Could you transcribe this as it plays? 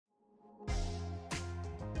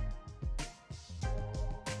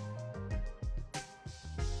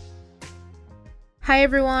Hi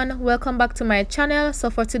everyone, welcome back to my channel. So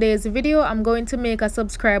for today's video, I'm going to make a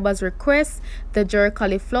subscriber's request, the jerk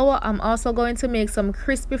cauliflower. I'm also going to make some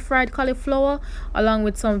crispy fried cauliflower along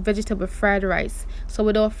with some vegetable fried rice. So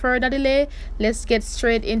without further delay, let's get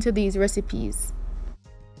straight into these recipes.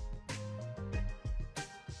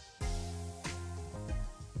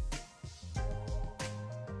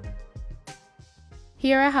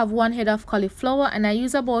 Here I have 1 head of cauliflower and I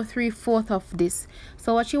use about 3/4 of this.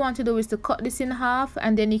 So what you want to do is to cut this in half,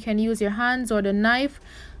 and then you can use your hands or the knife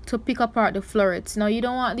to pick apart the florets. Now you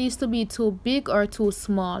don't want these to be too big or too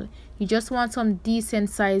small. You just want some decent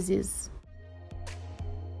sizes.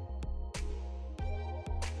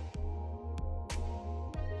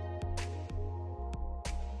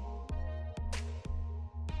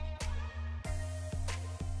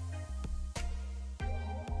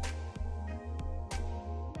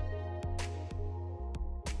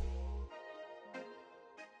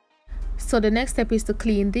 So the next step is to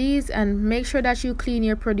clean these and make sure that you clean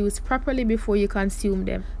your produce properly before you consume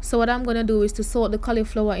them. So what I'm going to do is to soak the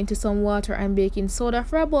cauliflower into some water and baking soda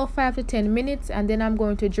for about 5 to 10 minutes, and then I'm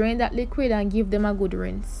going to drain that liquid and give them a good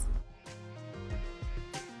rinse.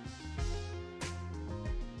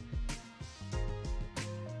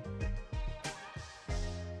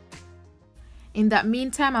 In that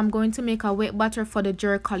meantime, I'm going to make a wet batter for the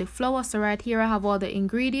jerk cauliflower. So right here I have all the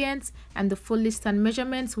ingredients, and the full list and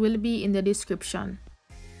measurements will be in the description.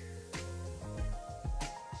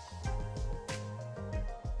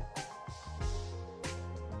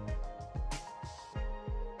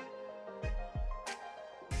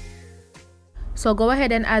 So go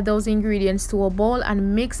ahead and add those ingredients to a bowl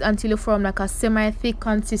and mix until you form like a semi-thick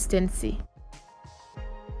consistency.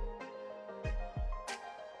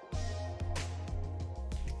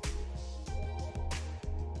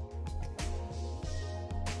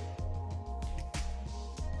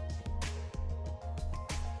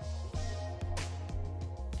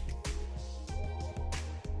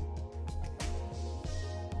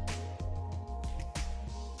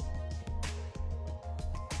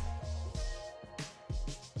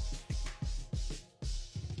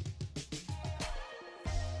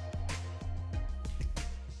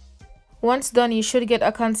 Once done, you should get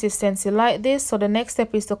a consistency like this. So the next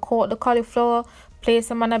step is to coat the cauliflower, place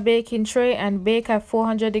them on a baking tray and bake at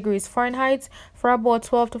 400 degrees Fahrenheit for about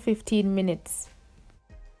 12 to 15 minutes.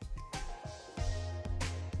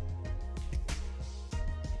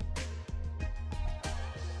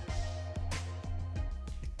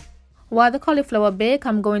 While the cauliflower bakes,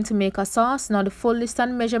 I'm going to make a sauce. Now the full list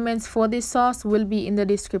and measurements for this sauce will be in the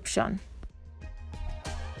description.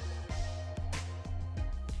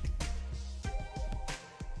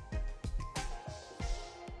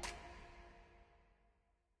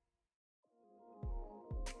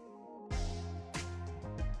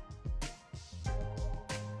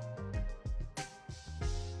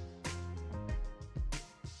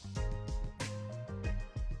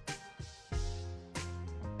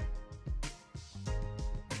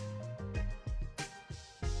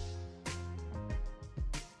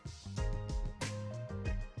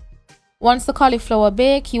 Once the cauliflower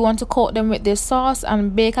bakes, you want to coat them with this sauce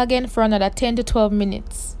and bake again for another 10 to 12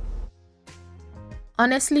 minutes.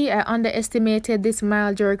 Honestly, I underestimated this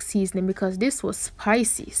mild jerk seasoning because this was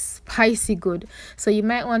spicy good. So you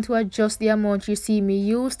might want to adjust the amount you see me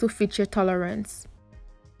use to fit your tolerance.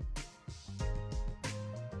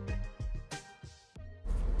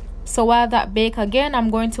 So while that bakes again, I'm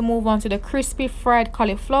going to move on to the crispy fried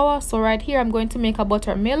cauliflower. So right here I'm going to make a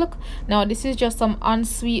buttermilk. Now this is just some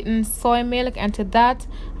unsweetened soy milk, and to that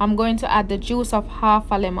I'm going to add the juice of half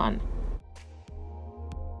a lemon.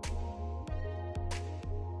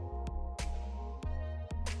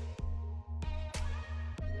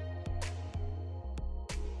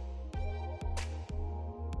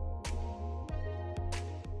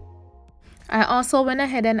 I also went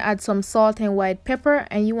ahead and add some salt and white pepper,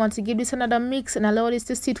 and you want to give this another mix and allow this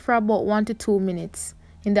to sit for about 1 to 2 minutes.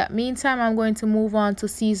 In that meantime, I'm going to move on to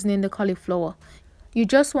seasoning the cauliflower. You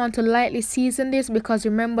just want to lightly season this because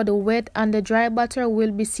remember the wet and the dry batter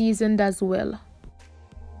will be seasoned as well.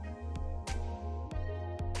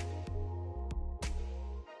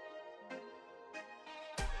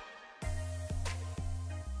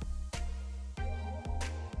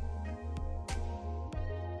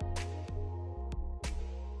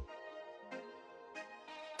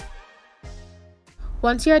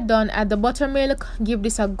 Once you're done, add the buttermilk, give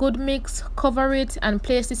this a good mix, cover it and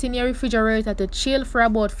place this in your refrigerator to chill for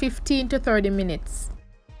about 15 to 30 minutes.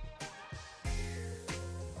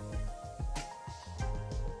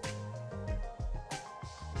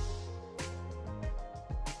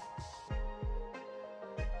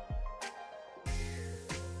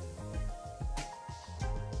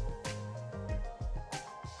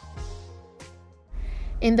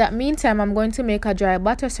 In that meantime, I'm going to make a dry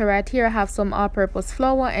batter. So right here I have some all-purpose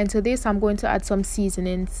flour, and to this I'm going to add some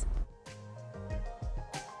seasonings.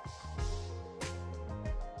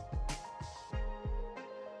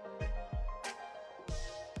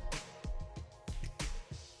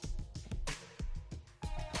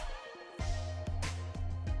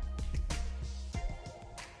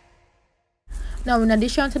 Now, in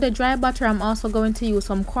addition to the dry butter, I'm also going to use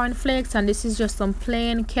some corn flakes, and this is just some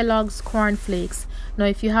plain Kellogg's corn flakes. Now,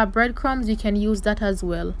 if you have breadcrumbs, you can use that as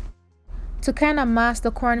well. To kind of mask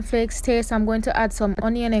the corn flakes taste, I'm going to add some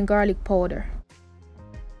onion and garlic powder.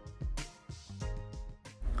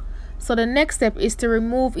 So the next step is to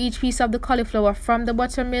remove each piece of the cauliflower from the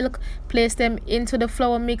buttermilk, place them into the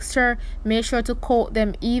flour mixture, make sure to coat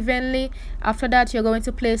them evenly. After that, you're going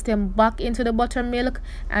to place them back into the buttermilk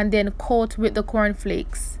and then coat with the corn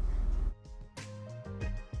flakes.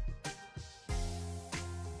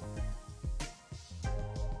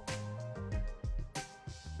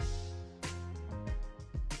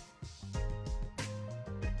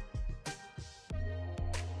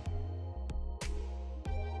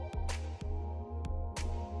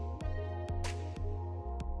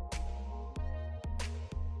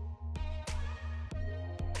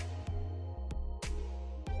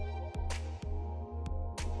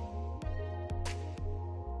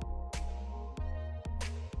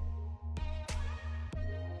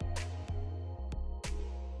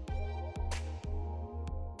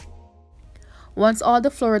 Once all the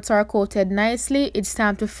florets are coated nicely, it's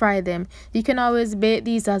time to fry them. You can always bake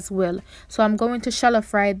these as well. So I'm going to shallow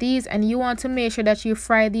fry these, and you want to make sure that you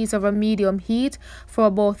fry these over medium heat for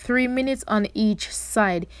about 3 minutes on each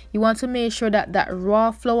side. You want to make sure that that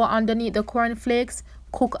raw flour underneath the corn flakes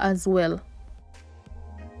cook as well.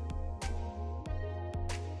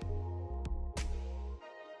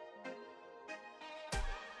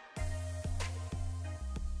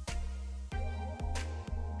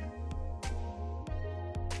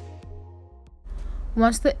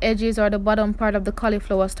 Once the edges or the bottom part of the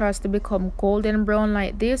cauliflower starts to become golden brown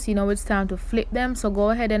like this, you know it's time to flip them. So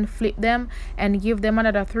go ahead and flip them and give them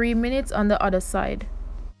another 3 minutes on the other side.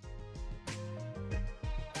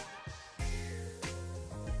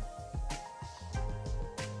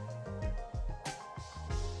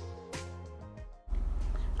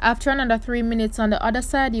 After another 3 minutes on the other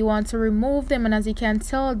side, you want to remove them, and as you can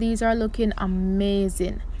tell, these are looking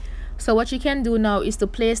amazing. So what you can do now is to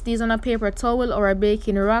place these on a paper towel or a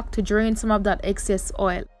baking rack to drain some of that excess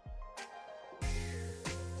oil.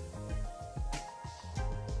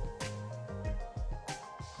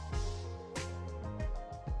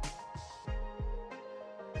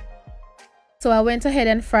 So I went ahead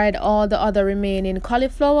and fried all the other remaining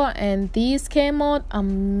cauliflower, and these came out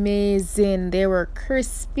amazing. They were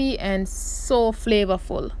crispy and so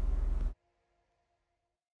flavorful.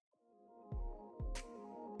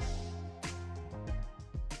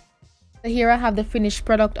 Here I have the finished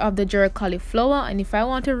product of the jerk cauliflower, and if I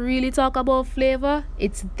want to really talk about flavor,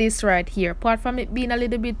 it's this right here. Apart from it being a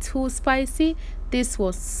little bit too spicy, this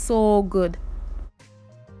was so good.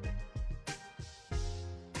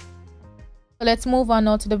 Let's move on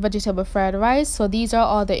now to the vegetable fried rice. So these are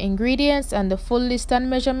all the ingredients, and the full list and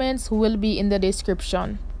measurements will be in the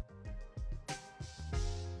description.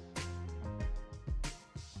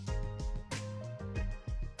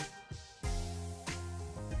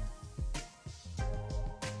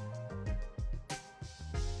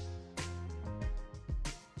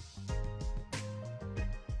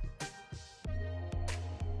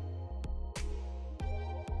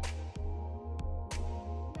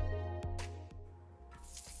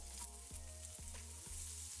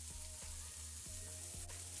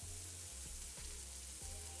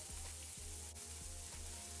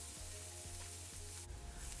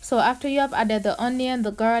 So after you have added the onion,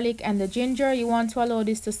 the garlic and the ginger, you want to allow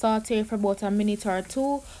this to saute for about a minute or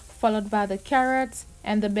two, followed by the carrots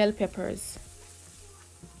and the bell peppers.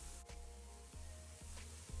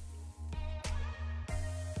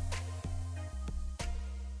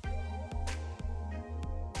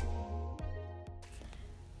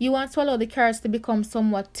 You want to allow the carrots to become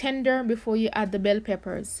somewhat tender before you add the bell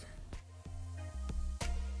peppers.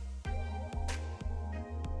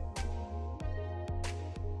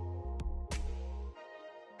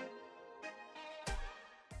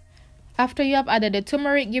 After you have added the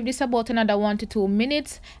turmeric, give this about another 1 to 2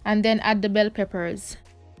 minutes and then add the bell peppers.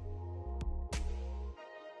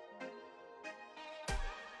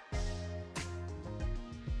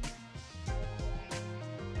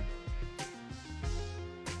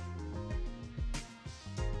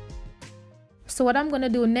 So what I'm going to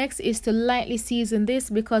do next is to lightly season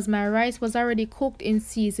this because my rice was already cooked in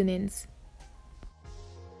seasonings.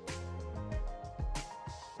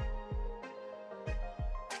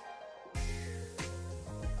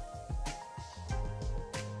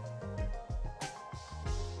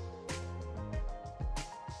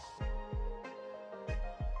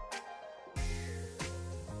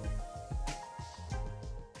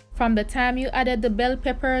 From the time you added the bell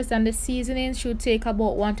peppers and the seasoning should take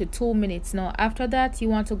about 1 to 2 minutes. Now after that, you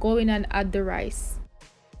want to go in and add the rice.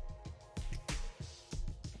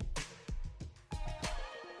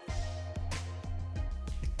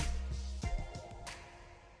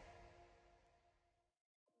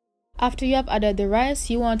 After you have added the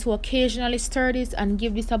rice, you want to occasionally stir this and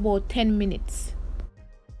give this about 10 minutes.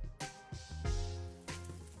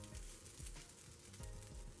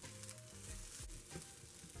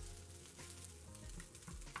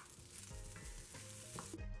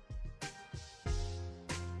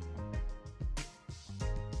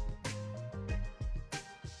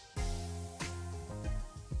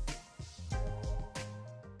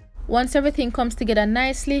 Once everything comes together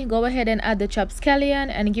nicely, go ahead and add the chopped scallion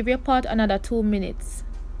and give your pot another 2 minutes.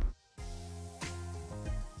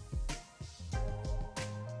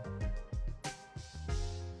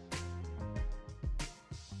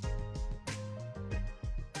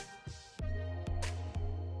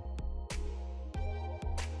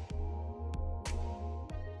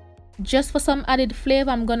 Just for some added flavor,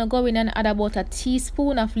 I'm gonna go in and add about a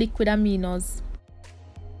teaspoon of liquid aminos.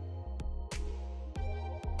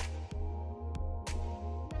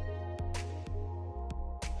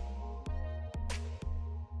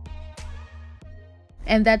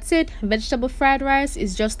 And that's it. Vegetable fried rice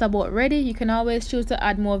is just about ready. You can always choose to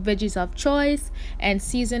add more veggies of choice and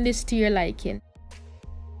season this to your liking.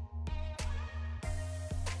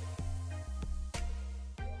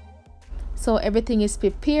 So everything is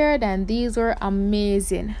prepared and these were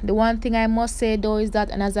amazing. The one thing I must say though is that,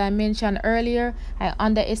 and as I mentioned earlier, I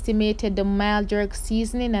underestimated the mild jerk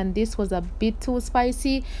seasoning and this was a bit too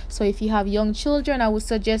spicy. So if you have young children, I would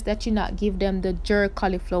suggest that you not give them the jerk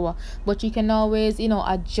cauliflower, but you can always,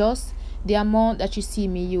 adjust the amount that you see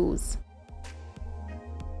me use.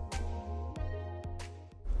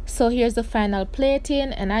 So here's the final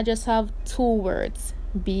plating and I just have 2 words: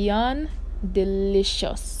 beyond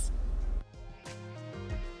delicious.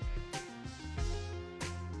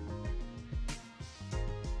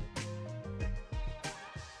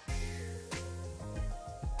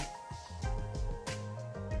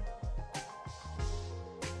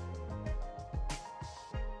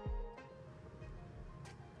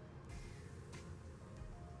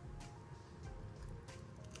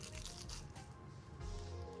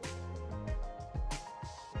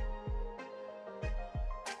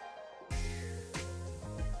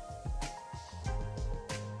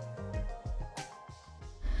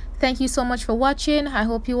 Thank you so much for watching. I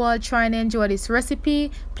hope you all try and enjoy this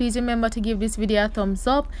recipe. Please remember to give this video a thumbs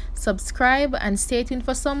up, subscribe, and stay tuned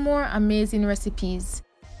for some more amazing recipes.